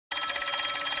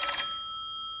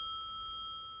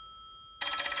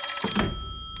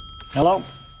Hello?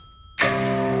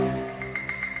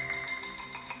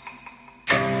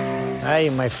 Hey,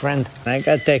 my friend. I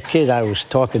got that kid I was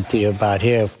talking to you about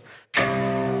here.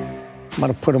 I'm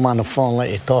gonna put him on the phone and let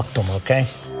you talk to him, okay?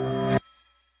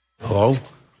 Hello?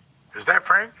 Is that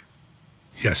Frank?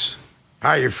 Yes.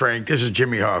 Hi, Frank. This is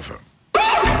Jimmy Hoffa.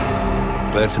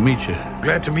 Glad to meet you.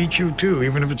 Glad to meet you, too,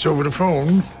 even if it's over the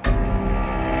phone.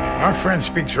 Our friend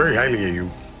speaks very highly of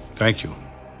you. Thank you.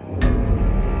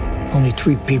 Only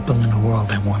 3 people in the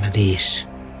world have one of these.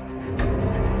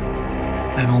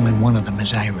 And only one of them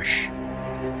is Irish.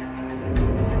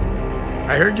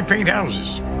 I heard you paint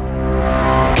houses.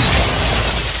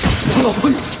 No,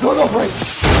 please. No, please.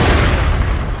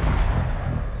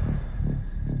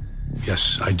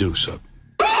 Yes, I do, sir.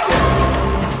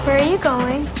 Where are you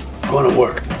going? Going to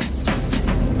work.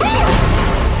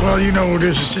 Well, you know,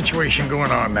 there's a situation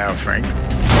going on now, Frank.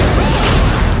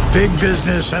 Big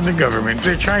business and the government,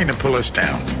 they're trying to pull us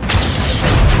down.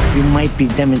 You might be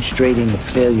demonstrating a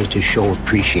failure to show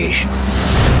appreciation.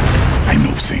 I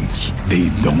know things they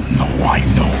don't know I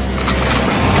know.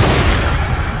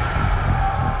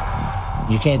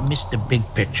 You can't miss the big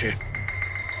picture.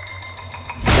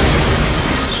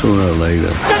 Sooner or later,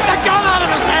 Get the gun out of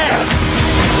his hand!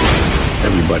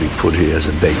 everybody put here as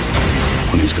a date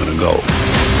when he's gonna go.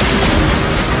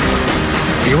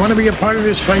 Do you want to be a part of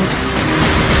this fight?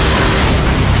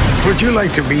 Would you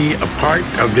like to be a part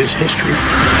of this history?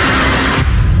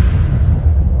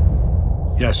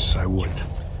 Yes, I would.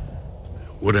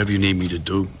 Whatever you need me to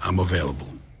do, I'm available.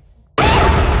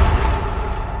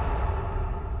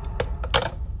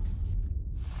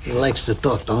 He likes to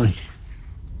talk, don't he?